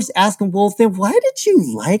would always ask them, well, then what did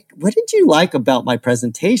you like about my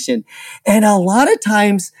presentation? And a lot of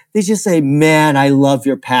times they just say, man, I love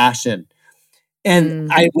your passion.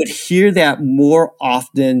 And I would hear that more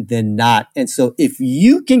often than not. And so if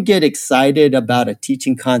you can get excited about a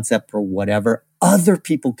teaching concept or whatever, other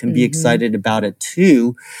people can be excited about it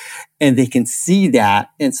too. And they can see that.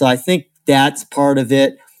 And so I think that's part of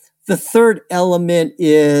it. The third element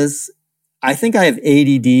is I think I have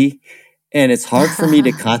ADD and it's hard for me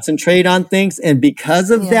to concentrate on things. And because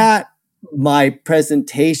of that, my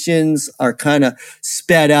presentations are kind of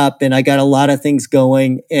sped up and I got a lot of things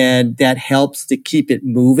going, and that helps to keep it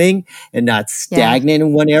moving and not stagnant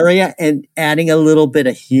in one area. And adding a little bit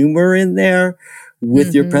of humor in there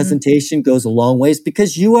with your presentation goes a long ways,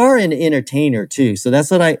 because you are an entertainer too. So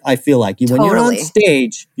that's what I feel like. When you're on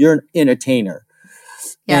stage, you're an entertainer.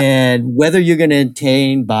 And whether you're going to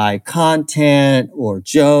entertain by content or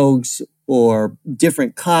jokes or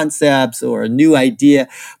different concepts or a new idea,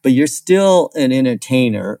 but you're still an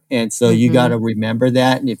entertainer. And so you got to remember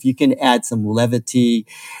that. And if you can add some levity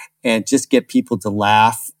and just get people to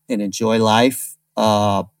laugh and enjoy life,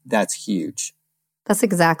 that's huge. That's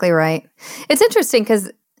exactly right. It's interesting because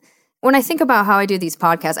when I think about how I do these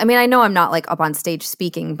podcasts, I mean, I know I'm not like up on stage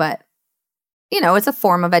speaking, but it's a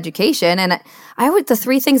form of education. And the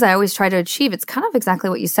three things I always try to achieve, it's kind of exactly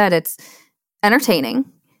what you said. It's entertaining,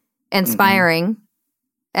 inspiring,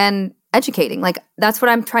 and educating. Like that's what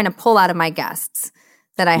I'm trying to pull out of my guests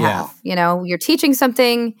that I have. You're teaching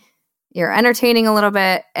something, you're entertaining a little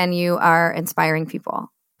bit, and you are inspiring people.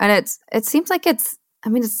 And it seems like it's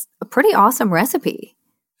a pretty awesome recipe.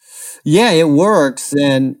 Yeah, it works.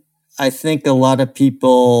 And I think a lot of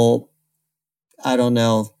people, I don't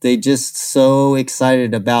know, they just so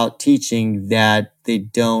excited about teaching that they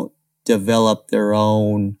don't develop their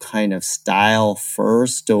own kind of style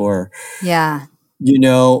first, or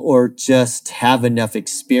or just have enough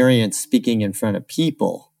experience speaking in front of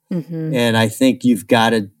people. And I think you've got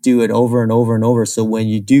to do it over and over and over. So when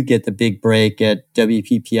you do get the big break at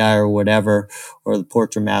WPPI or whatever, or the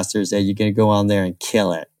Portrait Masters, that you're going to go on there and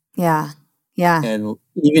kill it. Yeah. And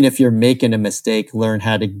even if you're making a mistake, learn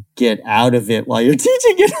how to get out of it while you're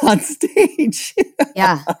teaching it on stage.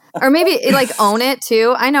 Or maybe like own it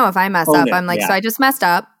too. I know if I mess up, I'm like, so I just messed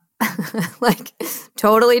up. Like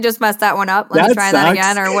totally just messed that one up. Let me try that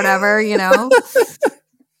again or whatever,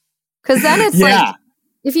 Because then it's like,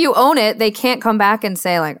 if you own it, they can't come back and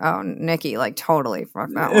say like, oh, Nikki, like totally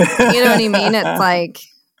fucked that one. You know what I mean? It's like,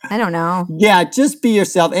 I don't know. Yeah, just be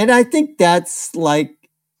yourself. And I think that's like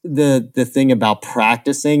the thing about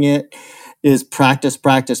practicing it is practice,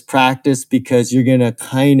 because you're going to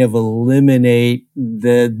kind of eliminate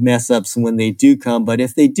the mess ups when they do come. But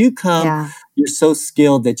if they do come, you're so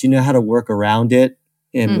skilled that you know how to work around it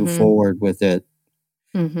and move forward with it.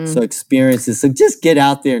 So experiences. So just get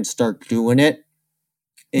out there and start doing it.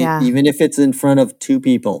 Even if it's in front of two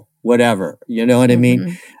people, whatever, you know what I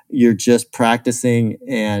mean? You're just practicing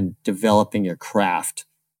and developing your craft.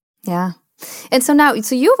 Yeah. And so now,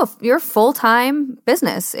 your full-time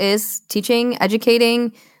business is teaching,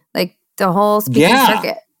 educating, like the whole speaking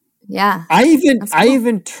circuit. Yeah. I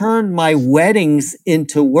even turned my weddings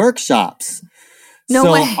into workshops.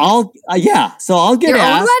 No way. So I'll get Your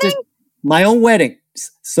asked own wedding? My own weddings.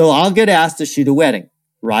 So I'll get asked to shoot a wedding,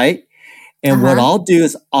 right? And what I'll do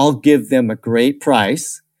is I'll give them a great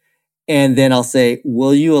price. And then I'll say,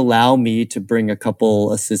 will you allow me to bring a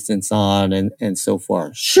couple assistants on and so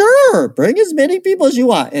forth? Sure, bring as many people as you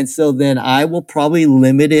want. And so then I will probably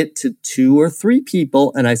limit it to 2 or 3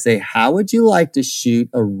 people. And I say, how would you like to shoot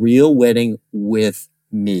a real wedding with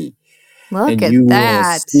me? Look at you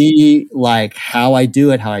that. Will see like how I do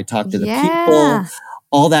it, how I talk to the people,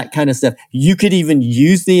 all that kind of stuff. You could even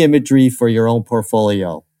use the imagery for your own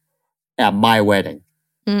portfolio at my wedding.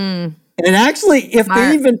 And actually, if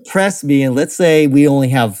they even press me, and let's say we only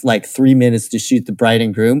have like 3 minutes to shoot the bride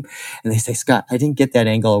and groom, and they say, Scott, I didn't get that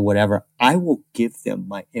angle or whatever, I will give them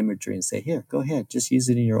my imagery and say, here, go ahead. Just use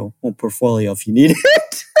it in your own portfolio if you need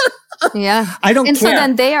it. I don't care. And so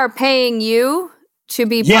then they are paying you to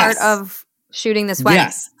be part of shooting this wedding.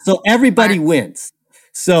 Yes. So everybody wins.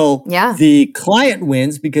 So the client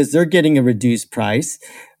wins because they're getting a reduced price.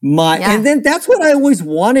 And then that's what I always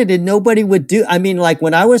wanted and nobody would do. I mean, like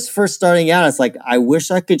when I was first starting out, it's like, I wish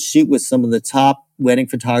I could shoot with some of the top wedding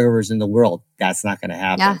photographers in the world. That's not going to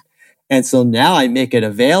happen. And so now I make it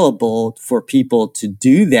available for people to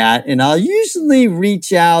do that. And I'll usually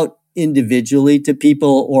reach out individually to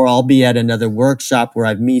people, or I'll be at another workshop where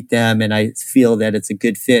I meet them and I feel that it's a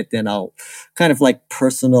good fit. Then I'll kind of like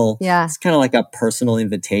it's kind of like a personal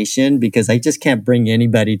invitation, because I just can't bring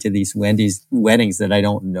anybody to these weddings that I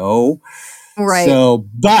don't know. Right. So,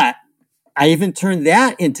 but I even turned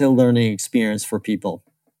that into a learning experience for people.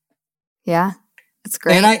 Yeah. It's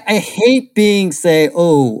great. And I hate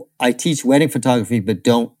oh, I teach wedding photography, but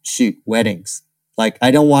don't shoot weddings. Like,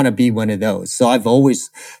 I don't want to be one of those. So I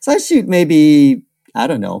shoot maybe, I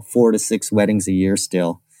don't know, 4 to 6 weddings a year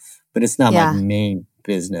still, but it's not my main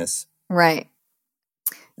business. Right.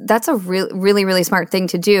 That's a really, really smart thing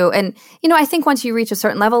to do. And, I think once you reach a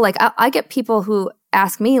certain level, like I get people who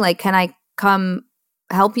ask me, like, can I come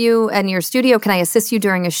help you in your studio? Can I assist you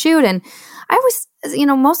during a shoot? And I always,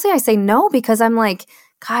 mostly I say no, because I'm like,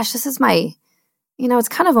 gosh, this is my, it's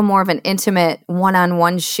kind of a more of an intimate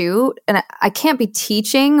one-on-one shoot. And I can't be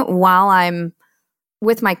teaching while I'm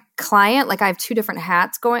with my client. Like, I have 2 different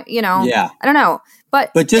hats going, Yeah. I don't know.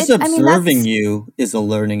 But just observing you is a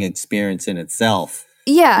learning experience in itself.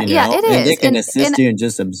 Yeah, yeah, it is. And they can assist you and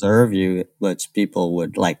just observe you, which people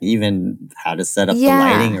would like, even how to set up the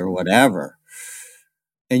lighting or whatever.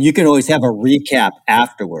 And you can always have a recap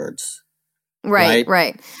afterwards. Right.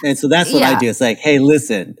 And so that's what I do. It's like, hey,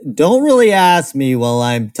 listen, don't really ask me while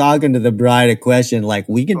I'm talking to the bride a question. Like,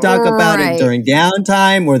 we can talk about it during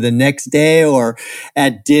downtime or the next day or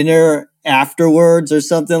at dinner afterwards or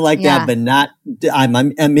something like that. But not, I'm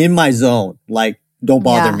in my zone. Like, don't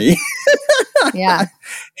bother me. Yeah.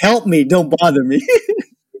 Help me. Don't bother me.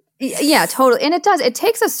 Yeah, totally. And it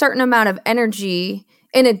takes a certain amount of energy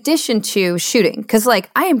in addition to shooting. Cause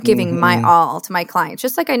like I am giving my all to my clients,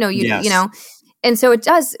 just like I know you do, And so it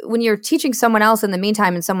does when you're teaching someone else in the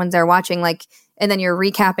meantime and someone's there watching, like, and then you're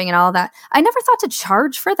recapping and all of that. I never thought to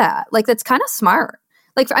charge for that. Like, that's kind of smart.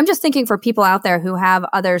 Like, I'm just thinking for people out there who have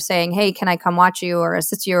others saying, hey, can I come watch you or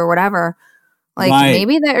assist you or whatever? Like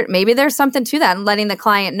maybe there's something to that, and letting the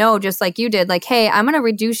client know, just like you did, like, hey, I'm going to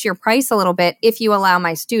reduce your price a little bit if you allow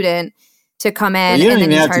my student to come in, and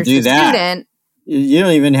then you charge the student. You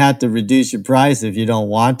don't even have to reduce your price if you don't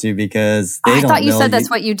want to, because they don't know. I thought you said that's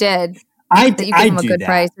what you did. I that you give them a good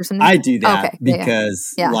price or something. I do that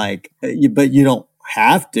because but you don't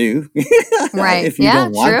have to, right? If you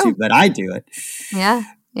don't want to, but I do it. Yeah.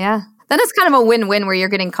 Then it's kind of a win-win where you're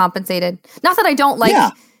getting compensated. Not that I don't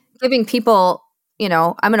like giving people,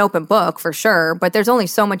 I'm an open book for sure, but there's only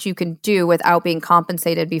so much you can do without being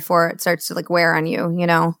compensated before it starts to like wear on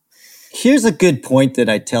you, Here's a good point that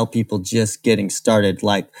I tell people just getting started.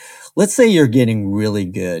 Like, let's say you're getting really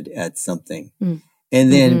good at something.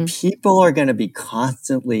 And then people are going to be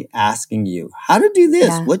constantly asking you, how to do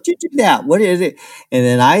this? What did you do that? What is it? And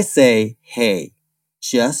then I say, hey,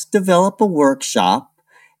 just develop a workshop.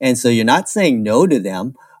 And so you're not saying no to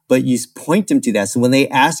them, but you point them to that. So when they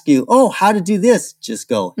ask you, oh, how to do this? Just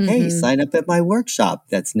go, hey, sign up at my workshop.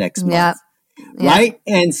 That's next month. Right?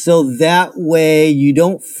 And so that way you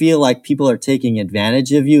don't feel like people are taking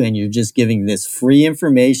advantage of you, and you're just giving this free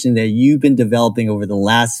information that you've been developing over the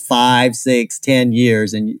last 5, 6, 10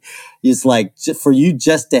 years. And it's like, for you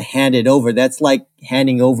just to hand it over, that's like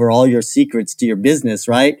handing over all your secrets to your business,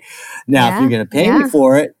 right? Now, if you're going to pay me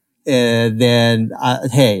for it, then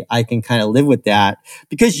hey, I can kind of live with that,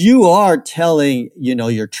 because you are telling,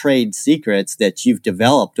 your trade secrets that you've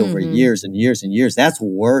developed over years and years and years. That's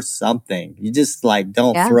worth something. You just like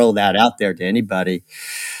don't throw that out there to anybody.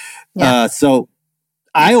 So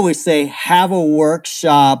I always say, have a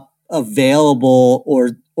workshop available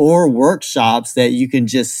or workshops that you can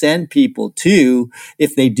just send people to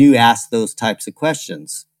if they do ask those types of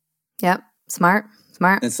questions. Yep. Smart.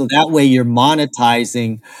 And so that way you're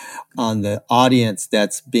monetizing on the audience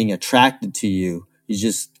that's being attracted to you. You're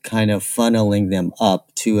just kind of funneling them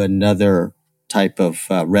up to another type of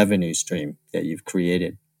revenue stream that you've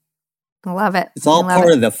created. I love it. It's all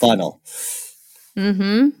part of the funnel.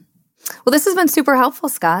 Well, this has been super helpful,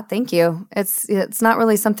 Scott. Thank you. It's not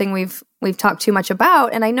really something we've talked too much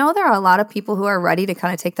about. And I know there are a lot of people who are ready to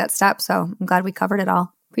kind of take that step. So I'm glad we covered it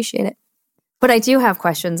all. Appreciate it. But I do have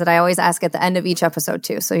questions that I always ask at the end of each episode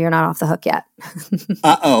too, so you're not off the hook yet.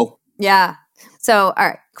 Uh-oh. Yeah. So, all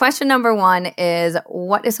right. Question number 1 is,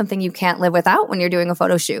 what is something you can't live without when you're doing a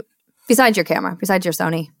photo shoot? Besides your camera, besides your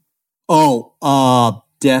Sony? Oh,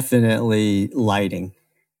 definitely lighting.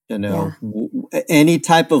 Any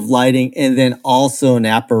type of lighting, and then also an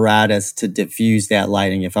apparatus to diffuse that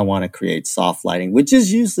lighting if I want to create soft lighting, which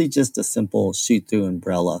is usually just a simple shoot-through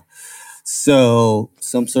umbrella. So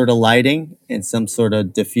some sort of lighting and some sort of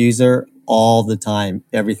diffuser all the time,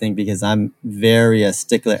 everything, because I'm very a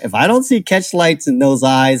stickler. If I don't see catch lights in those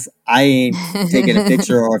eyes, I ain't taking a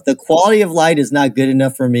picture. Or if the quality of light is not good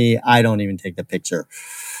enough for me, I don't even take the picture.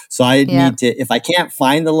 So I need to, if I can't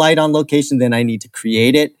find the light on location, then I need to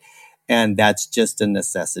create it. And that's just a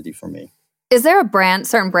necessity for me. Is there a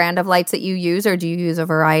certain brand of lights that you use, or do you use a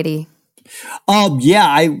variety?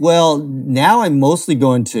 Now I'm mostly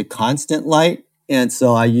going to constant light. And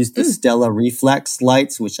so I use the Stella Reflex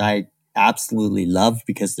lights, which I absolutely love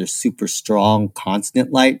because they're super strong,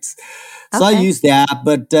 constant lights. So I use that,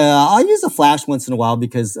 but I'll use a flash once in a while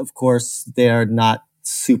because, of course, they're not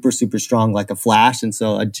super, super strong like a flash. And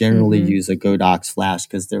so I generally use a Godox flash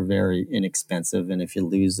because they're very inexpensive. And if you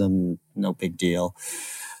lose them, no big deal.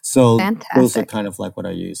 So those are kind of like what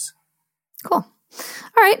I use. Cool.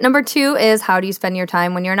 All right. Number 2 is, how do you spend your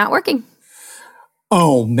time when you're not working?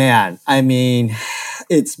 Oh, man. I mean,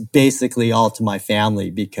 it's basically all to my family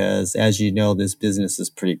because, as you know, this business is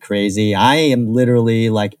pretty crazy. I am literally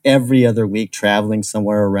like every other week traveling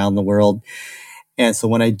somewhere around the world. And so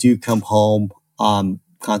when I do come home,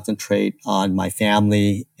 concentrate on my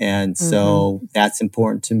family. And so that's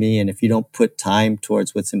important to me. And if you don't put time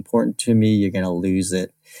towards what's important to me, you're going to lose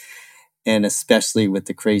it. And especially with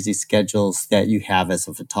the crazy schedules that you have as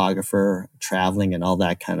a photographer, traveling and all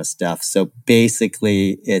that kind of stuff. So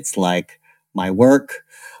basically, it's like my work,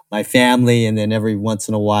 my family, and then every once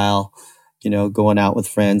in a while, going out with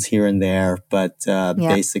friends here and there. But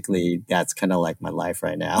basically, that's kind of like my life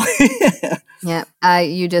right now. Yeah,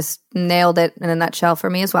 you just nailed it in a nutshell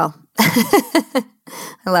for me as well. I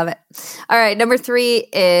love it. All right, number 3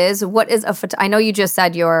 is, what is I know you just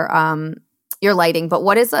said your lighting, but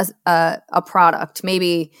what is a product?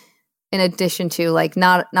 Maybe in addition to like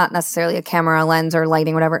not necessarily a camera, lens, or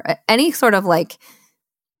lighting, whatever. Any sort of like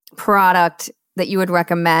product that you would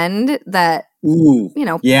recommend that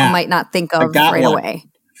people might not think of right away.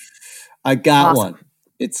 I got one.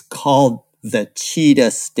 It's called the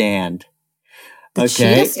Cheetah Stand.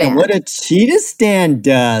 Cheetah Stand. And what a Cheetah Stand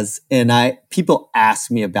does, and people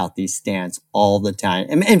ask me about these stands all the time.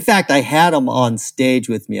 And in fact, I had them on stage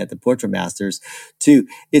with me at the Portrait Masters too.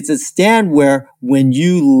 It's a stand where when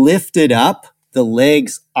you lift it up, the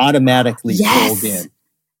legs automatically fold in.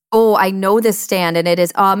 Oh, I know this stand, and it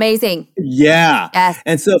is amazing. Yeah. Yes.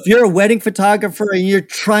 And so if you're a wedding photographer and you're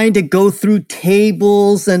trying to go through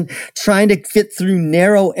tables and trying to fit through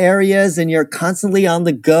narrow areas and you're constantly on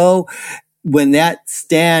the go, when that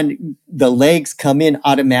stand, the legs come in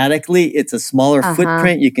automatically, it's a smaller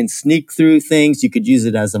footprint. You can sneak through things. You could use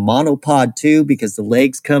it as a monopod too because the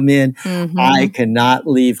legs come in. I cannot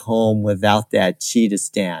leave home without that Cheetah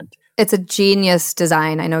Stand. It's a genius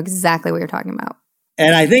design. I know exactly what you're talking about.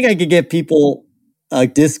 And I think I could get people a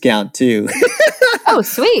discount too. Oh,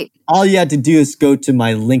 sweet. All you have to do is go to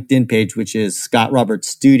my LinkedIn page, which is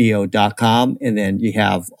scottrobertstudio.com. And then you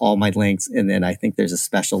have all my links. And then I think there's a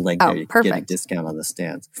special link there. You can get a discount on the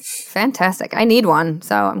stands. Fantastic. I need one.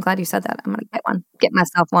 So I'm glad you said that. I'm going to get one. Get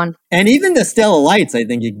myself one. And even the Stella Lights, I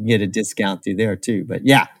think you can get a discount through there too. But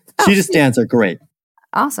yeah, Cheetah Stands are great.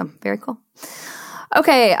 Awesome. Very cool.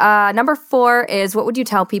 Okay. Number 4 is, what would you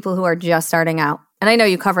tell people who are just starting out? And I know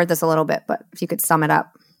you covered this a little bit, but if you could sum it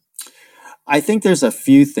up. I think there's a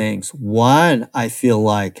few things. One, I feel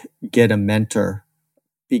like get a mentor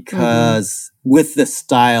because with the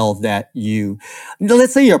style that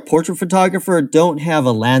let's say you're a portrait photographer, don't have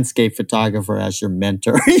a landscape photographer as your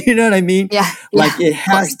mentor. You know what I mean? Yeah. Like it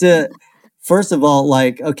has to, first of all,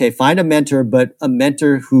 find a mentor, but a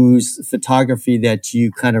mentor whose photography that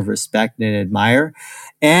you kind of respect and admire.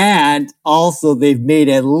 And also they've made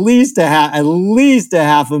at least a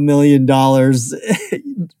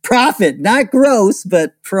 $500,000 profit, not gross,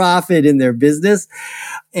 but profit in their business.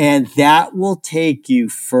 And that will take you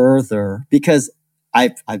further because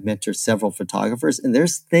I've mentored several photographers, and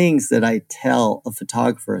there's things that I tell a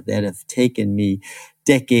photographer that have taken me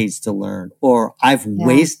decades to learn, or I've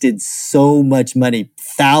wasted so much money,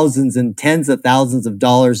 thousands and tens of thousands of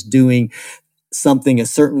dollars doing something a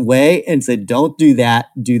certain way, and say, don't do that,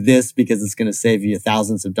 do this because it's going to save you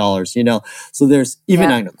thousands of dollars, So there's even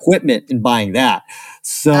on equipment in buying that.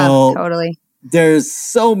 So totally. There's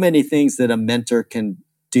so many things that a mentor can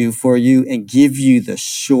do for you and give you the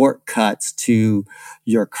shortcuts to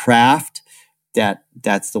your craft.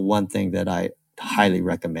 That's the one thing that I highly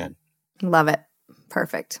recommend. Love it.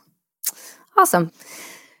 Perfect. Awesome.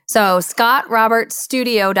 So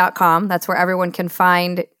scottrobertstudio.com, that's where everyone can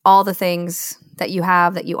find all the things that you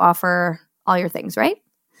have, that you offer, all your things, right?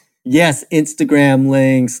 Yes, Instagram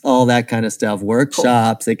links, all that kind of stuff,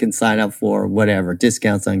 workshops, They can sign up for whatever,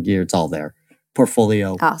 discounts on gear, it's all there.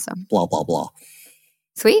 Portfolio, awesome. Blah, blah, blah.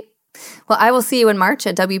 Sweet. Well, I will see you in March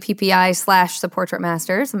at WPPI / the Portrait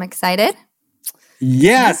Masters. I'm excited.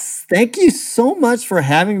 Yes. Thank you so much for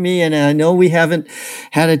having me. And I know we haven't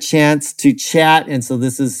had a chance to chat. And so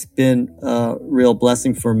this has been a real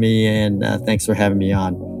blessing for me. And thanks for having me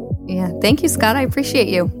on. Yeah. Thank you, Scott. I appreciate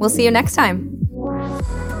you. We'll see you next time.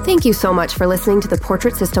 Thank you so much for listening to the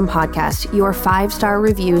Portrait System podcast. Your 5-star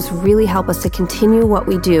reviews really help us to continue what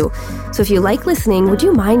we do. So if you like listening, would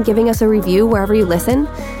you mind giving us a review wherever you listen?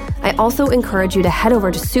 I also encourage you to head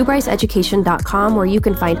over to SueBryceEducation.com, where you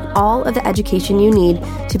can find all of the education you need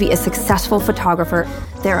to be a successful photographer.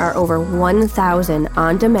 There are over 1,000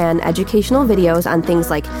 on-demand educational videos on things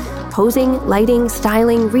like posing, lighting,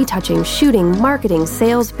 styling, retouching, shooting, marketing,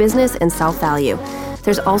 sales, business, and self-value.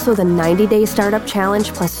 There's also the 90-day startup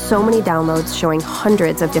challenge, plus so many downloads showing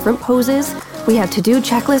hundreds of different poses. We have to-do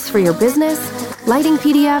checklists for your business, lighting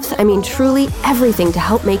PDFs, truly everything to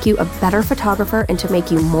help make you a better photographer and to make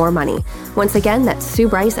you more money. Once again, that's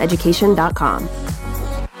SueBryceEducation.com.